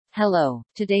Hello,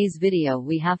 today's video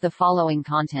we have the following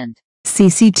content.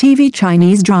 CCTV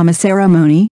Chinese Drama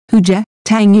Ceremony,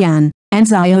 Tang Yan, and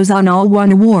Xiao Zhan all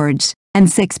won awards, and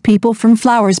 6 people from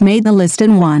Flowers made the list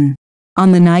and won.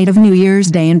 On the night of New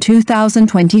Year's Day in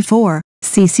 2024,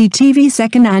 CCTV's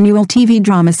second annual TV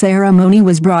drama ceremony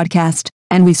was broadcast,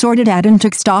 and we sorted out and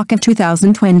took stock of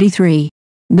 2023.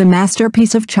 The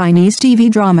masterpiece of Chinese TV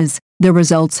dramas, the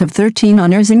results of 13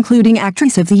 honors including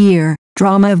Actress of the Year,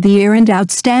 Drama of the Year and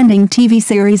Outstanding TV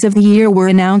Series of the Year were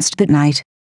announced that night.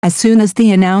 As soon as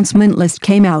the announcement list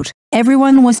came out,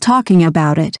 everyone was talking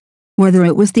about it. Whether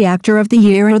it was the Actor of the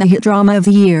Year or the Hit Drama of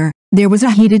the Year, there was a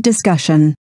heated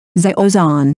discussion. Xiao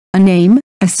Zhan, a name,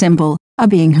 a symbol, a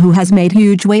being who has made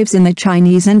huge waves in the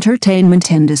Chinese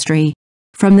entertainment industry.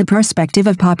 From the perspective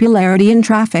of popularity and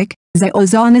traffic, Xiao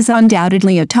Zhan is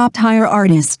undoubtedly a top-tier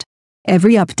artist.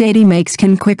 Every update he makes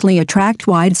can quickly attract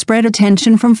widespread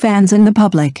attention from fans and the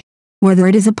public. Whether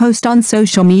it is a post on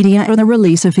social media or the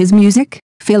release of his music,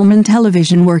 film and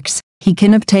television works, he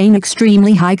can obtain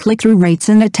extremely high click-through rates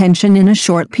and attention in a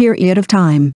short period of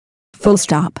time. Full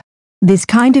stop. This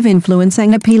kind of influence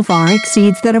and appeal far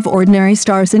exceeds that of ordinary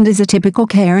stars and is a typical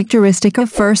characteristic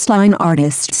of first-line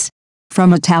artists.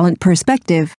 From a talent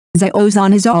perspective, Xiao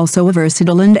Zhan is also a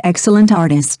versatile and excellent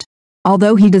artist.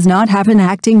 Although he does not have an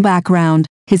acting background,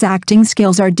 his acting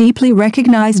skills are deeply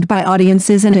recognized by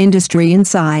audiences and industry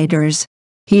insiders.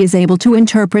 He is able to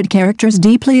interpret characters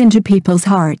deeply into people's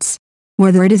hearts.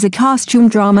 Whether it is a costume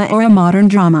drama or a modern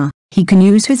drama, he can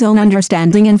use his own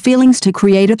understanding and feelings to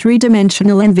create a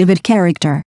three-dimensional and vivid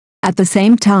character. At the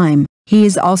same time, he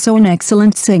is also an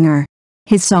excellent singer.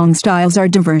 His song styles are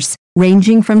diverse,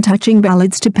 ranging from touching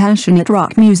ballads to passionate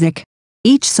rock music.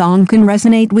 Each song can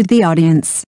resonate with the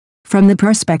audience. From the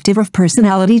perspective of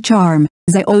personality charm,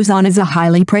 Xiao Zhan is a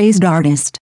highly praised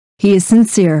artist. He is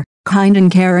sincere, kind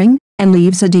and caring, and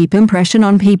leaves a deep impression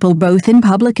on people both in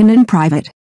public and in private.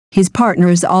 His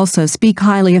partners also speak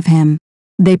highly of him.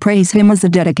 They praise him as a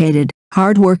dedicated,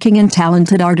 hard-working and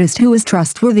talented artist who is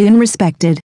trustworthy and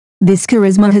respected. This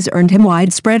charisma has earned him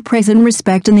widespread praise and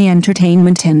respect in the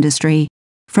entertainment industry.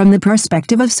 From the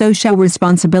perspective of social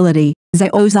responsibility,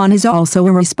 Xiao Zhan is also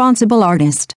a responsible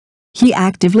artist. He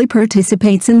actively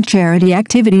participates in charity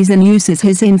activities and uses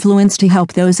his influence to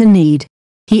help those in need.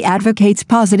 He advocates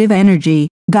positive energy,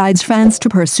 guides fans to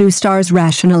pursue stars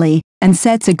rationally, and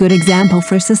sets a good example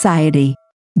for society.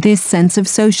 This sense of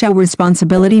social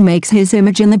responsibility makes his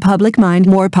image in the public mind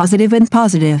more positive and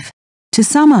positive. To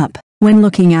sum up, when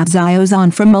looking at Xiao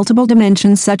Zhan from multiple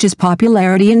dimensions such as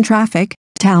popularity and traffic,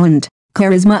 talent,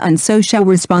 charisma and social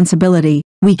responsibility,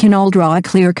 we can all draw a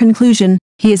clear conclusion: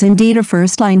 he is indeed a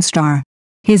first-line star.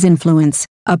 His influence,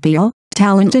 appeal,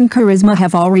 talent and charisma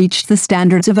have all reached the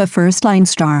standards of a first-line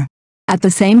star. At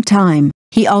the same time,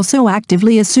 he also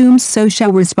actively assumes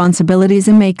social responsibilities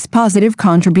and makes positive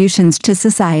contributions to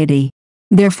society.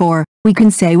 Therefore, we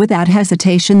can say without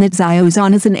hesitation that Xiao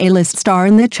Zhan is an A-list star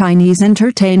in the Chinese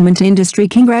entertainment industry.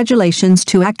 Congratulations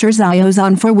to actor Xiao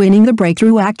Zhan for winning the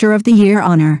Breakthrough Actor of the Year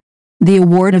honor. The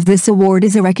award of this award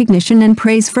is a recognition and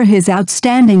praise for his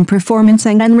outstanding performance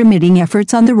and unremitting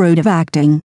efforts on the road of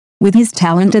acting. With his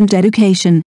talent and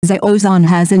dedication, Xiao Zhan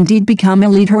has indeed become a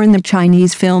leader in the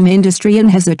Chinese film industry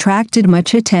and has attracted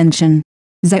much attention.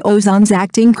 Xiao Zhan's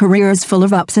acting career is full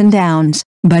of ups and downs,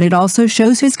 but it also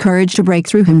shows his courage to break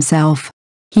through himself.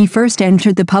 He first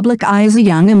entered the public eye as a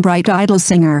young and bright idol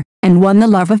singer, and won the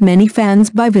love of many fans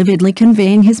by vividly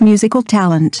conveying his musical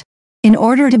talent. In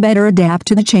order to better adapt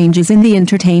to the changes in the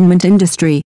entertainment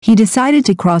industry, he decided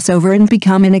to cross over and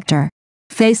become an actor.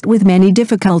 Faced with many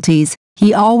difficulties,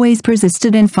 he always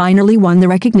persisted and finally won the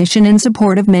recognition and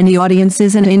support of many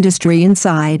audiences and industry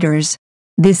insiders.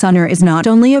 This honor is not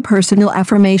only a personal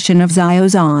affirmation of Xiao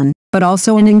Zhan, but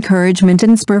also an encouragement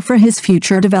and spur for his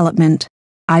future development.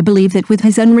 I believe that with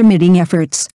his unremitting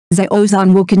efforts, Xiao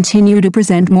Zhan will continue to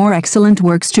present more excellent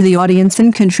works to the audience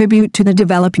and contribute to the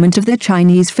development of the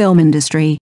Chinese film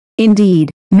industry. Indeed,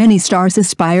 many stars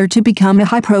aspire to become a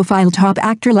high-profile top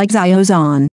actor like Xiao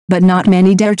Zhan, but not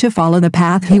many dare to follow the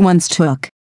path he once took.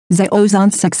 Xiao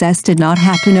Zhan's success did not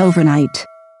happen overnight.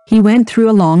 He went through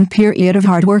a long period of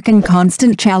hard work and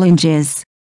constant challenges.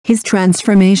 His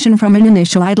transformation from an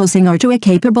initial idol singer to a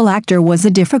capable actor was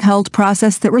a difficult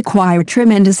process that required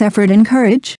tremendous effort and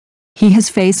courage. He has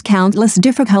faced countless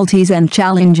difficulties and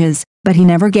challenges, but he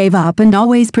never gave up and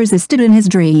always persisted in his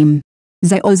dream.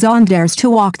 Xiao Zhan dares to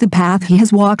walk the path he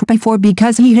has walked before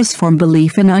because he has firm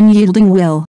belief and unyielding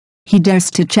will. He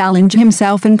dares to challenge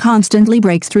himself and constantly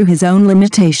breaks through his own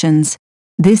limitations.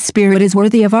 This spirit is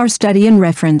worthy of our study and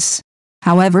reference.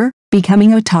 However,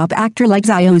 Becoming a top actor like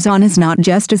Xiao Zhan is not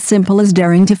just as simple as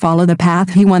daring to follow the path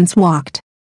he once walked.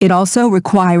 It also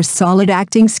requires solid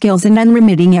acting skills and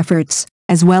unremitting efforts,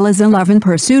 as well as a love and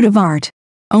pursuit of art.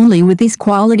 Only with these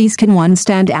qualities can one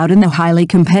stand out in the highly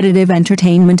competitive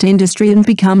entertainment industry and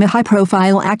become a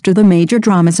high-profile actor. The major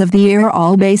dramas of the year are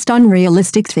all based on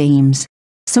realistic themes.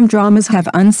 Some dramas have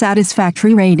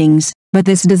unsatisfactory ratings, but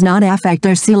this does not affect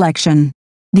their selection.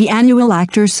 The annual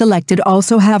actors selected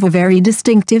also have a very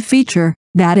distinctive feature,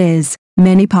 that is,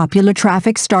 many popular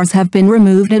traffic stars have been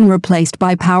removed and replaced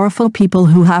by powerful people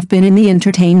who have been in the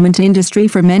entertainment industry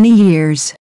for many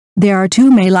years. There are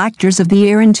 2 male actors of the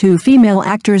year and 2 female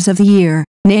actors of the year,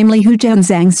 namely Xiao Zhan and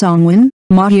Zhang Songwen,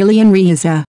 Ma Yili and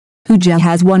Riza. Xiao Zhan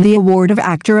has won the award of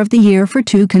Actor of the Year for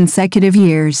 2 consecutive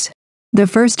years. The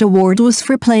first award was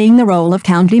for playing the role of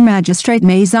County Magistrate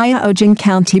Mei Xiaojing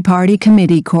County Party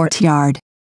Committee Courtyard.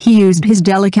 He used his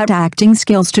delicate acting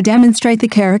skills to demonstrate the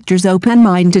character's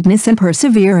open-mindedness and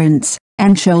perseverance,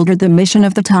 and shouldered the mission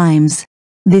of the times.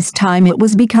 This time it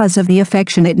was because of the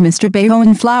affectionate Mr. Bao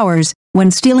in Flowers. When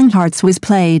Stealing Hearts was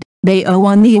played, Bao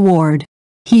won the award.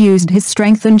 He used his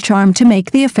strength and charm to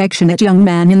make the affectionate young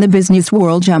man in the business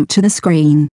world jump to the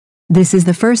screen. This is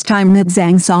the first time that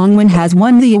Zhang Songwen has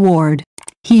won the award.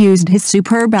 He used his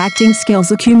superb acting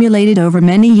skills accumulated over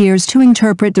many years to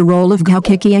interpret the role of Gao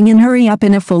Qiqiang in Hurry Up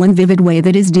in a full and vivid way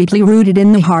that is deeply rooted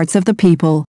in the hearts of the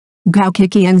people. Gao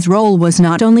Qiqiang's role was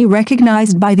not only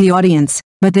recognized by the audience,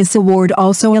 but this award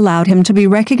also allowed him to be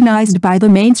recognized by the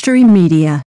mainstream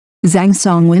media. Zhang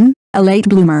Songwen, a late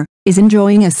bloomer, is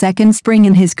enjoying a second spring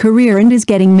in his career and is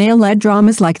getting male-led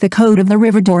dramas like The Code of the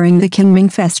River during the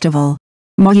Qingming Festival.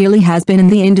 Ma Yili has been in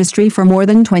the industry for more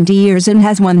than 20 years and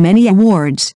has won many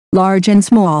awards, large and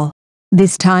small.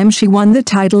 This time she won the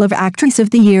title of Actress of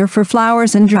the Year for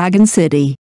Flowers and Dragon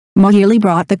City. Ma Yili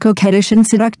brought the coquettish and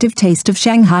seductive taste of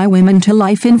Shanghai women to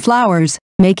life in Flowers,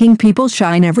 making people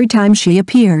shine every time she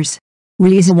appears.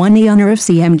 Riza won the honor of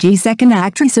CMG's Second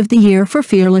Actress of the Year for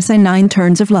Fearless and 9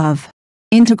 Turns of Love.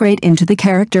 Integrate into the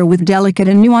character with delicate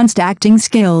and nuanced acting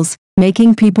skills,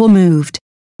 making people moved.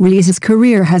 Riza's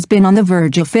career has been on the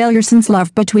verge of failure since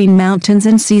Love Between Mountains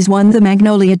and Seas won the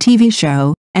Magnolia TV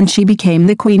show, and she became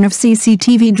the queen of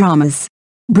CCTV dramas.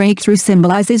 Breakthrough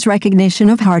symbolizes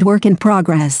recognition of hard work and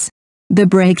progress. The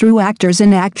breakthrough actors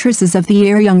and actresses of the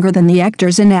year are younger than the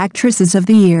actors and actresses of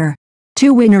the year.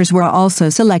 2 winners were also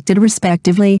selected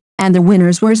respectively, and the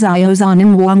winners were Xiao Zhan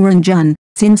and Wang Renjun,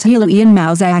 Xin Zhili and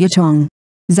Mao Xiaotong.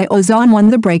 Xiao Zhan won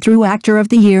the Breakthrough Actor of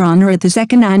the Year honor at the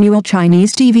 2nd Annual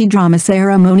Chinese TV Drama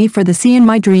Ceremony for The Sea in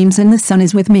My Dreams and The Sun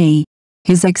Is With Me.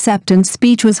 His acceptance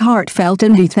speech was heartfelt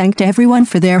and he thanked everyone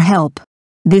for their help.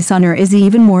 This honor is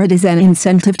even more as an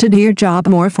incentive to do your job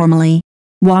more formally.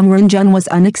 Wang Renjun was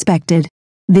unexpected.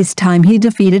 This time he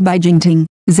defeated Bai Jingting,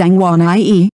 Zhang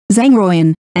Wanyi, Zhang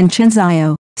Ruoyan, and Chen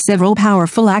Xiao, several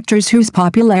powerful actors whose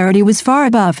popularity was far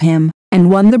above him, and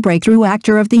won the Breakthrough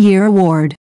Actor of the Year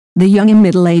award. The young and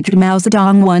middle-aged Mao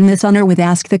Zedong won this honor with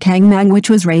Ask the Kangmang, which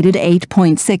was rated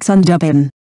 8.6 on Douyin.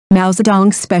 Mao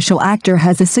Zedong's special actor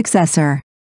has a successor.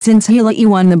 Xin Zhili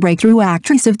won the Breakthrough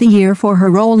Actress of the Year for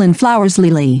her role in Flowers.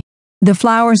 Lily. The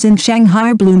flowers in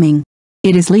Shanghai are blooming.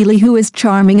 It is Lily who is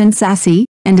charming and sassy,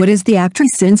 and it is the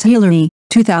actress Xin Zhili.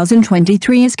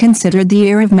 2023 is considered the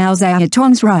year of Mao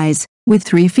Xiaotong's rise, with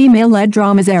 3 female-led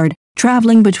dramas aired,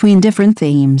 traveling between different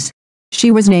themes. She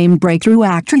was named Breakthrough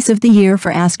Actress of the Year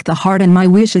for Ask the Heart and My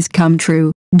Wishes Come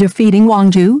True, defeating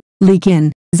Wang Zhu, Li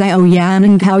Qin, Xiao Yan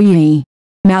and Gao Yi.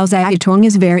 Mao Xiaotong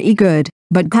is very good,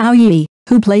 but Gao Yi,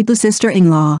 who played the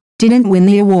sister-in-law, didn't win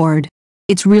the award.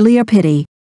 It's really a pity.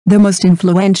 The most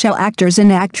influential actors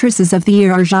and actresses of the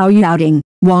year are Zhao Yaoding,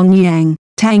 Wang Yang,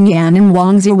 Tang Yan and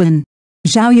Wang Ziwen.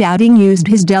 Zhao Yaoding used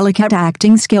his delicate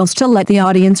acting skills to let the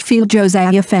audience feel Zhou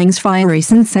Xiaofeng's fiery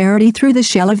sincerity through the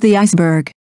shell of the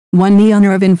iceberg. Won the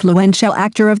honor of Influential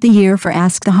Actor of the Year for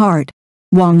Ask the Heart.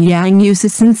 Wang Yang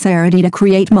uses sincerity to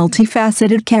create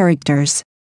multifaceted characters.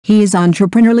 He is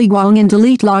entrepreneurially Wang and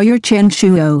elite lawyer Chen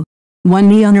Shuo. Won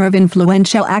the honor of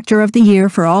Influential Actor of the Year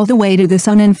for All the Way to the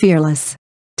Sun and Fearless.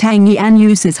 Tang Yan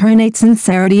uses her innate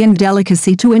sincerity and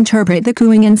delicacy to interpret the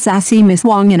cooing and sassy Miss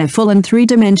Wang in a full and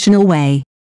three-dimensional way.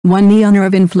 Won the honor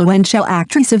of Influential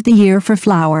Actress of the Year for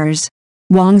Flowers.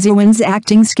 Wang Ziwen's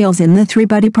acting skills in The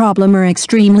Three-Body Problem are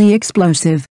extremely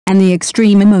explosive, and the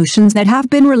extreme emotions that have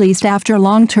been released after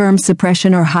long-term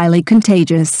suppression are highly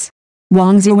contagious.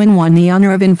 Wang Ziwen won the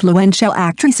honor of Influential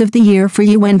Actress of the Year for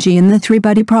Yuanji in The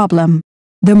Three-Body Problem.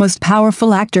 The most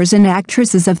powerful actors and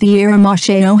actresses of the year are Ma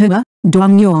Xiaohua,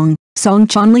 Duang Yong, Song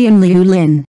Chonli and Liu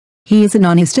Lin. He is an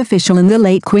honest official in the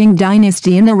late Qing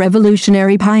dynasty and a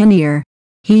revolutionary pioneer.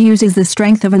 He uses the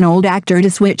strength of an old actor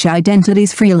to switch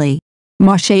identities freely.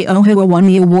 Ma Xiaohua won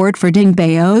the award for Ding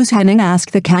Bao's Henning Ask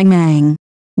the Kang Mang.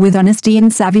 With honesty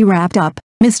and savvy wrapped up,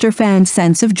 Mr. Fan's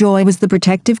sense of joy was the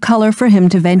protective color for him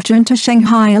to venture into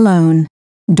Shanghai alone.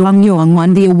 Dong Yong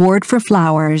won the award for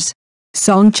Flowers.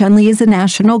 Song Chunli is a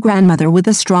national grandmother with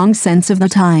a strong sense of the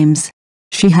times.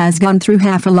 She has gone through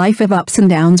half a life of ups and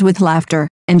downs with laughter,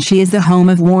 and she is the home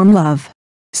of warm love.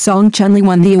 Song Chunli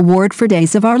won the award for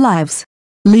Days of Our Lives.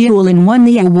 Liu Lin won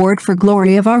the award for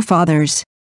Glory of Our Fathers.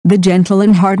 The gentle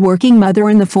and hard-working mother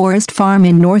in the forest farm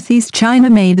in northeast China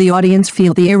made the audience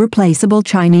feel the irreplaceable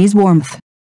Chinese warmth.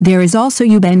 There is also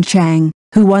Yu Ben Chang,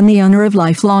 who won the honor of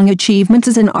lifelong achievement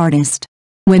as an artist.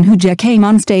 When Hu Jie came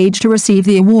on stage to receive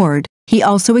the award, he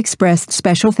also expressed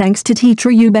special thanks to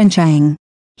teacher Yu Ben Chang.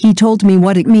 He told me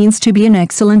what it means to be an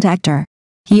excellent actor.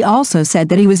 He also said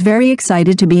that he was very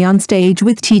excited to be on stage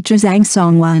with teacher Zhang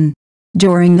Songwan.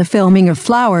 During the filming of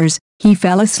Flowers, he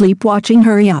fell asleep watching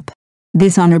Hurry Up.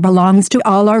 This honor belongs to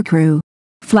all our crew.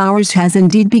 Flowers has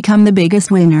indeed become the biggest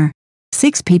winner.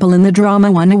 6 people in the drama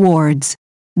won awards.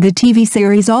 The TV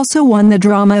series also won the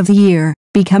Drama of the Year,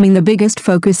 becoming the biggest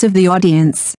focus of the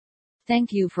audience.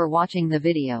 Thank you for watching the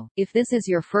video. If this is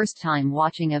your first time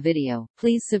watching a video,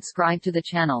 please subscribe to the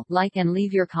channel, like and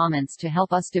leave your comments to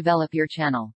help us develop your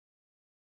channel.